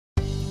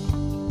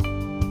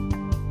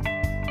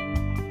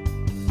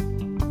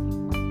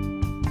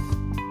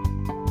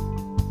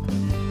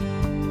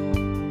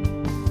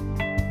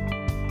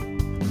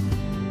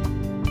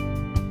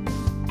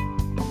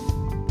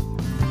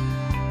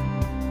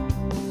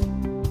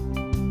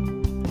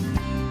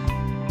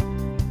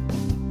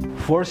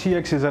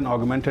Foresee-X is an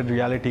augmented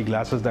reality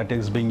glasses that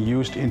is being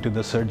used into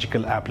the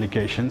surgical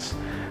applications.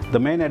 The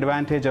main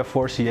advantage of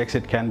Foresee-X,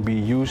 it can be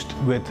used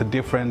with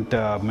different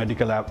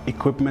medical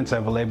equipments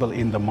available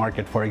in the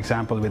market, for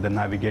example with the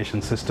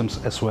navigation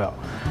systems as well.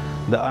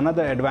 The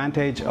another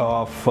advantage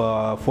of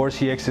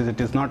Foresee-X is it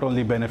is not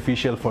only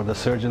beneficial for the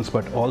surgeons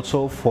but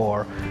also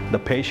for the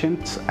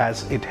patients,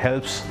 as it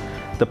helps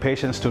the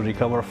patients to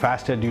recover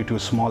faster due to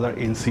smaller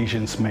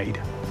incisions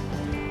made.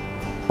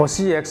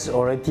 Foresee-X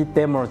already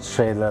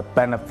demonstrated the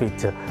benefit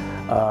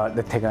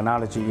the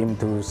technology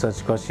into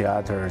surgical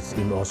theaters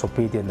in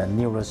orthopedic and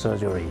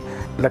neurosurgery.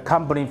 The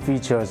company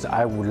features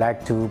I would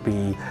like to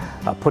be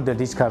put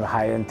this kind of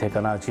high-end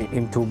technology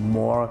into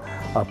more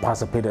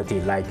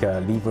possibility like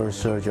liver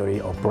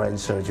surgery or brain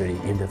surgery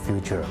in the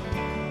future.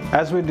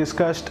 As we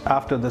discussed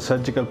after the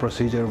surgical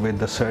procedure with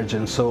the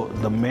surgeon, so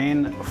the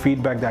main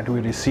feedback that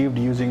we received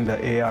using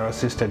the AR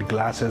assisted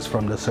glasses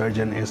from the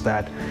surgeon is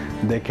that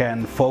they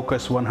can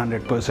focus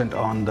 100%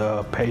 on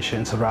the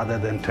patients rather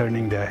than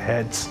turning their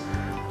heads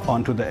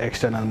onto the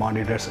external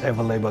monitors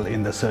available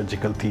in the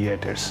surgical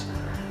theaters.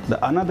 The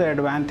another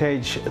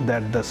advantage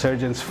that the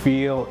surgeons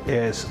feel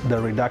is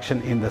the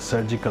reduction in the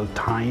surgical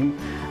time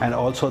and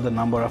also the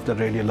number of the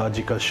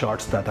radiological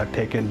shots that are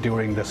taken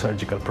during the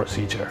surgical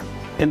procedure.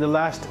 In the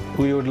last,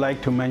 we would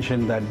like to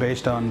mention that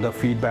based on the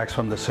feedbacks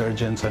from the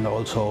surgeons and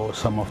also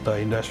some of the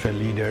industrial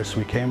leaders,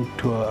 we came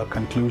to a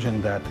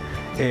conclusion that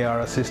AR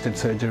assisted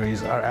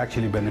surgeries are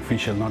actually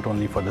beneficial not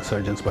only for the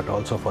surgeons but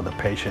also for the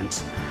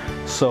patients.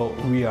 So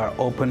we are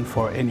open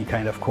for any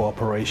kind of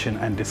cooperation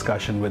and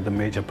discussion with the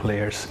major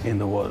players in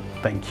the world.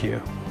 Thank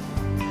you.